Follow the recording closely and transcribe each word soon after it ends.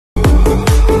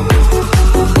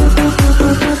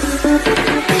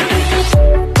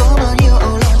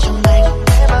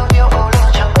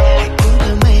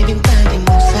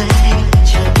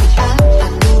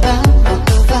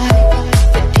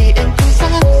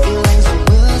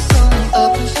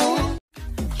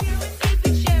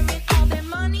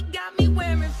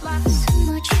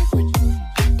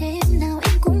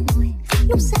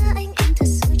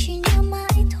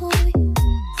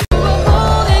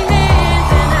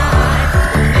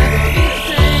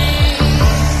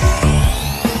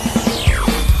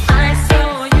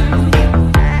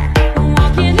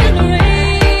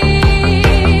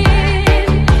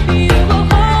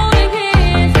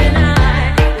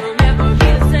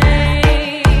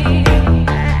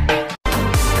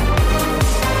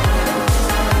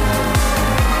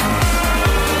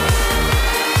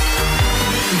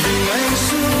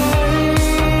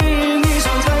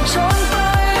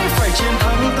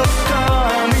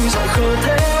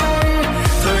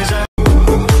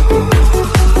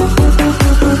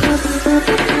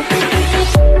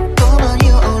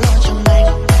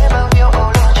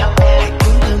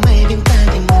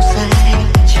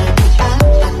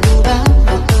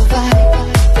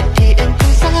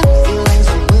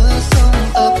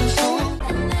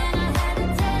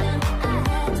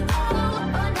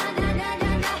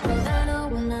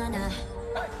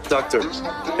Victor,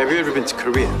 have you ever been to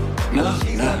Korea? No,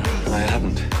 I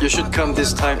haven't. You should come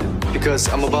this time because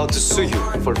I'm about to sue you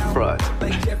for fraud.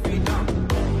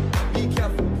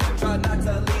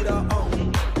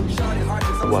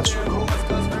 What's your call?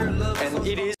 And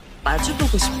it is.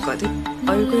 마주보고 싶거든.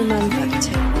 얼굴만 봐도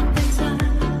돼.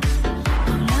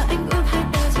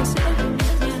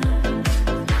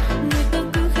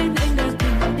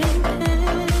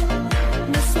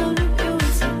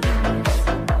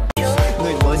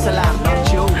 Người mới sẽ làm năm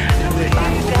chiều. Người ta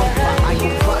cũng không phải ai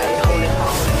cũng vậy. Hầu lên họ.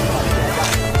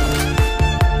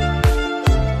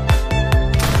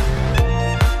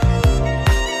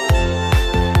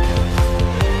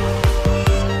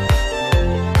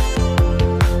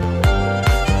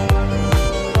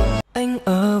 Anh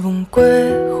ở vùng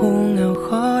quê khu nghèo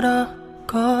khó đó,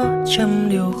 có trăm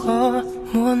điều khó.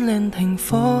 Muốn lên thành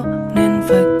phố nên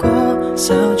phải cố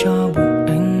sao cho bụng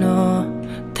anh no.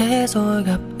 Thế rồi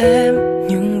gặp em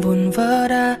nhưng vụn vỡ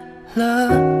đã lỡ,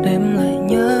 đêm lại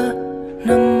nhớ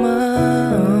nằm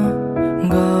mơ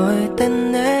gọi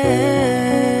tên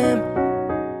em.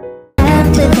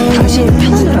 당신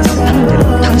편한 대로 하는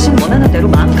대로, 당신 원하는 대로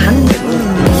마음 가는 대로.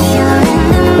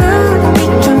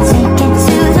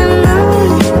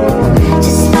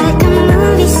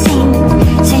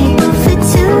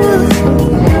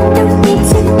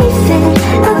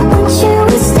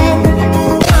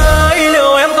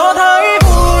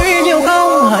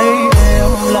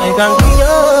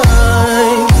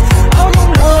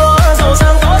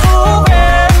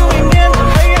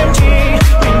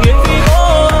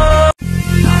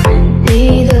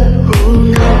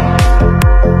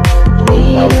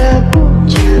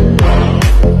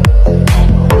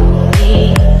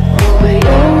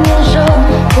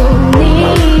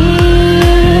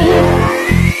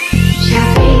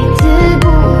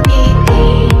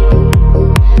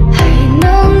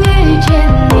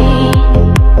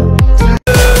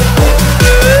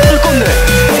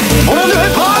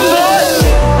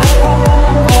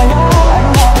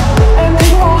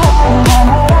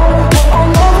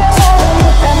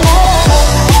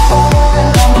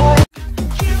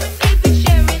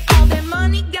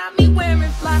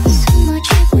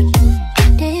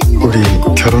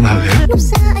 우리 결혼할래요?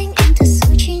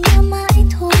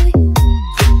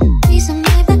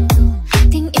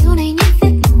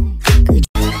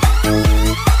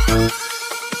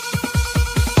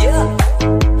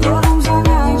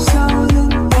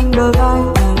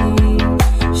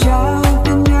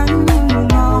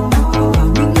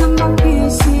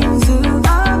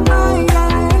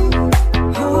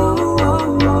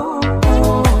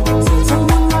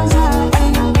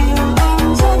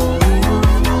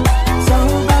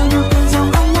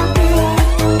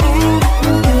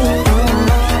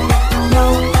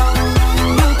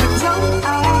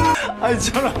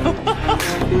 아니잖아.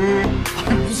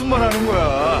 무슨 말 하는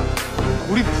거야?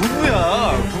 우리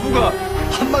부부야. 부부가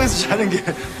한 방에서 자는 게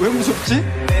왜 무섭지?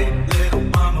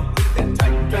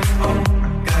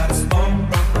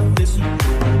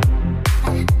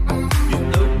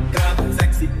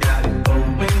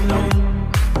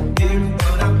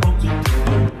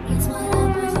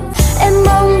 Em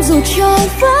mong dù trời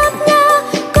vấp ngã,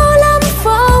 có lắm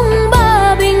phong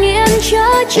ba bình yên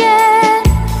chở che.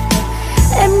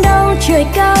 Em đau trời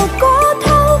cao có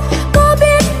thấu, có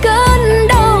biết cơn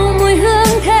đau mùi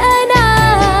hương thế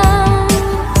nào.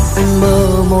 Anh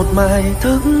mơ một mai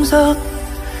thức giấc,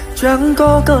 chẳng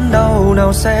có cơn đau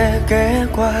nào sẽ ghé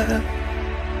qua.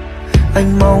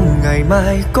 Anh mong ngày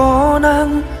mai có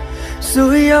nắng,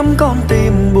 dưới ấm con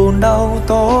tim buồn đau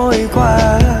tối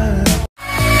qua.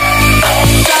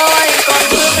 Sao anh còn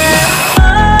thương em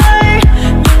mãi,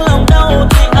 nhưng lòng đau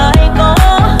thì ai có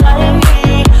hay.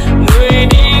 Người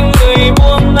đi người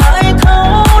buông ai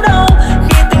thấu đâu,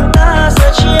 khi tình ta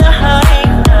giờ chia hai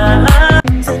ngả.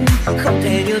 Không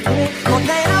thể như thế, một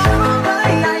ngày nào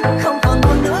với anh không còn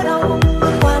buồn nữa đâu.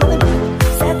 Bước qua nỗi buồn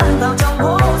sẽ tan vào trong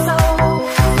hố sâu,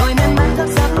 rồi miên man thức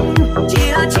giấc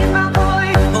chỉ là chiếc áo thôi.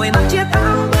 Hồi mang chiếc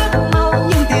áo biết màu,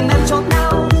 nhưng tìm em chốn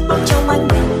nào. Bước trong anh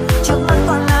mình trước mắt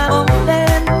toàn là bóng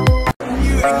đêm.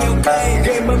 Như anh yêu cây,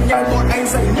 game âm nhạc bọn anh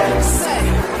dành nhất.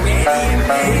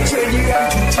 Nghe đi chơi như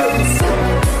anh chủ trương.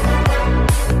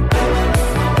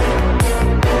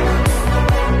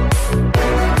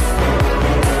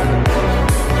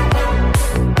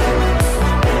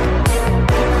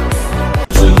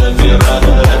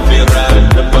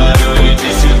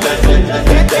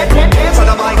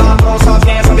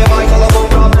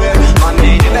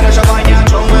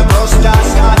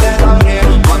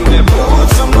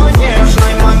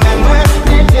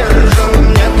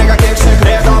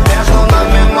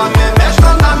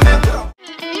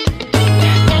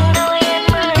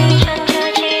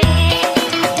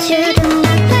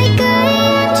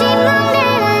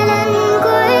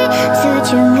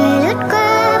 trường ngày lướt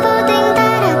qua vô tình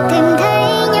ta đã tìm thấy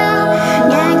nhau.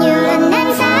 Đã nhiều lần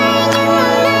anh sai nhưng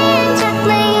hôm nay em chắc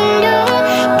mình đúng.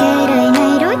 Kể đời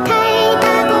này đổi thay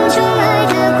ta cùng chung hơi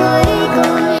thở cuối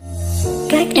cùng.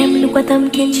 Các em luôn quan tâm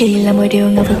kiên trì là mọi điều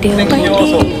ngờ vực điều bay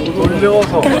đi.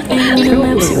 Các em luôn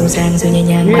ấm dịu dàng rồi nhẹ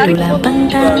nhàng mà đủ làm băng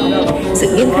tan.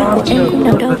 Sự nghiêm khắc của em cũng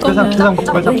nào đâu có ngờ.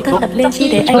 Nguyên tắc đặt lên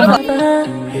chỉ để anh vỡ.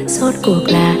 Rốt cuộc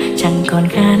là chẳng còn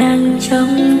khả năng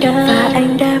chống đỡ. Và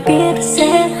anh đã biết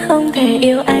sẽ không thể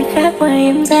yêu ai khác ngoài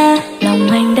em ra. Lòng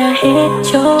anh đã hết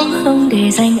chỗ không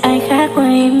để dành ai khác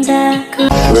ngoài em ra.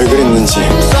 왜 그랬는지,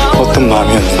 어떤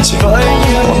마음이었는지,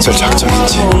 어쩔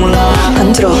작정인지.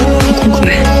 안 들어.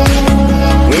 궁금해.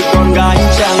 Người con gái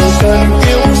chẳng cần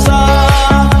kiêu sa,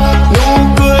 nụ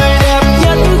cười đẹp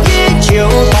nhất khi chiều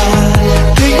tà.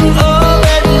 Thích ở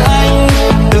bên anh,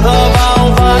 tựa vào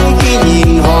vai khi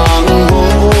nhìn hoàng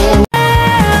hôn.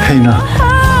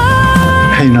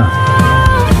 헤이나,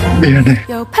 미안해.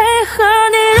 要配合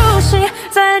你入戏，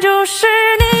再注视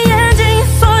你眼睛，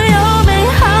所有美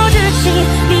好剧情，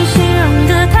你形容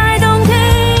的太动听。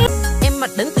 Em mà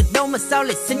đến từ đâu mà sao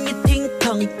lại xinh như thiên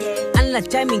thần? Anh là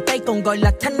trai miền Tây còn gọi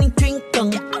là thanh niên chuyên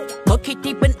cần. Mỗi khi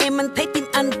đi bên em anh thấy tim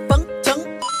anh phấn chấn.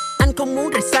 Anh không muốn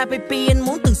rời xa baby, anh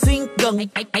muốn thường xuyên gần.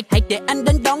 Hãy để anh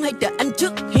đến đón, hãy đợi anh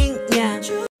trước hiên nhà.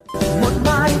 Một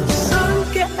mai sáng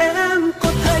kia em có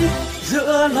thấy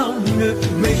giữa lòng ngực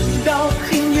mình đau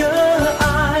khi nhớ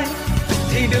ai,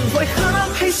 thì đừng vội khóc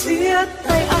hay siết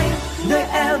tay anh nơi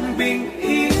em bình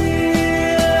yên.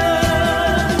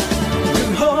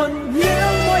 Đừng hôn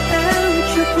nhớ môi em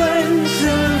chưa quên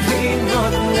dư vị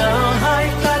ngọt ngào hai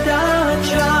ta đã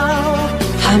trao.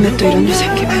 다음에 또 이런 일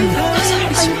생기면 나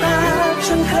살리지 마.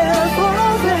 Chẳng thể bỏ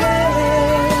về.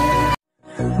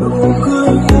 Nụ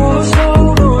cười của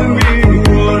sao đôi mi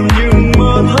buồn nhưng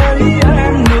mơ thấy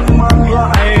em nước mắt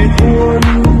lại tuôn.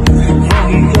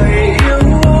 Vòng tay yêu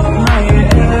này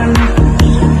em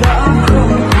đã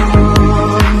không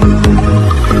còn.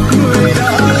 Người đã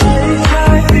lấy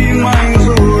trái tim anh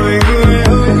rồi, người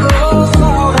ơi có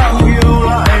sao đang yêu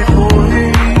lại thôi.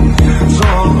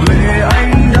 Giọt lệ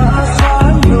anh đã xóa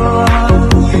nhòa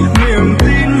niềm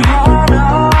tin hóa đá.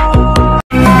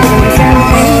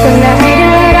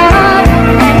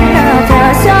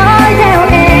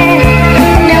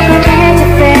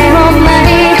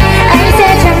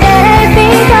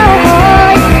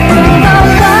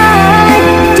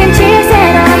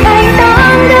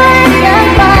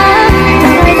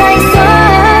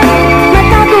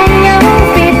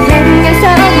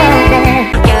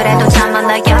 그래도 잠만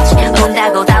날 곁이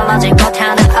온다고 담아질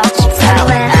못하는 어찌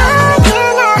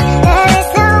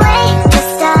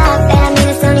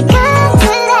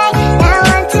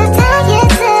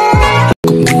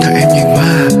Cũng thà em nhìn qua,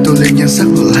 tôi lên nhan sắc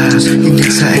lộ là. Nhưng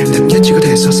nhận ra em đẹp nhất chỉ có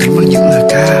thể so sánh với những lời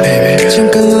ca. Chẳng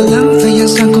cần lo lắng về nhan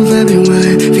sắc của vẻ bề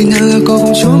ngoài, vì nàng là cô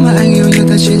công chúa mà anh yêu nhất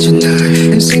ở trên trần đời.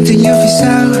 Em xinh thì như vì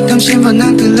sao, đắm chìm vào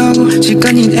nàng từ lâu. Chỉ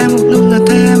cần nhìn em một lúc là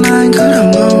thấy em anh cứ đau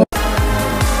ngầu.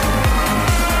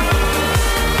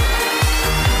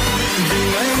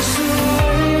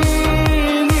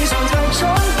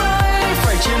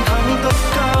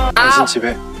 당신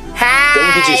집에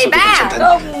땡비지 있어도 괜찮다니.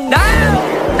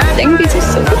 땡비지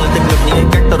있어.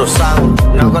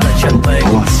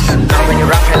 봐봐.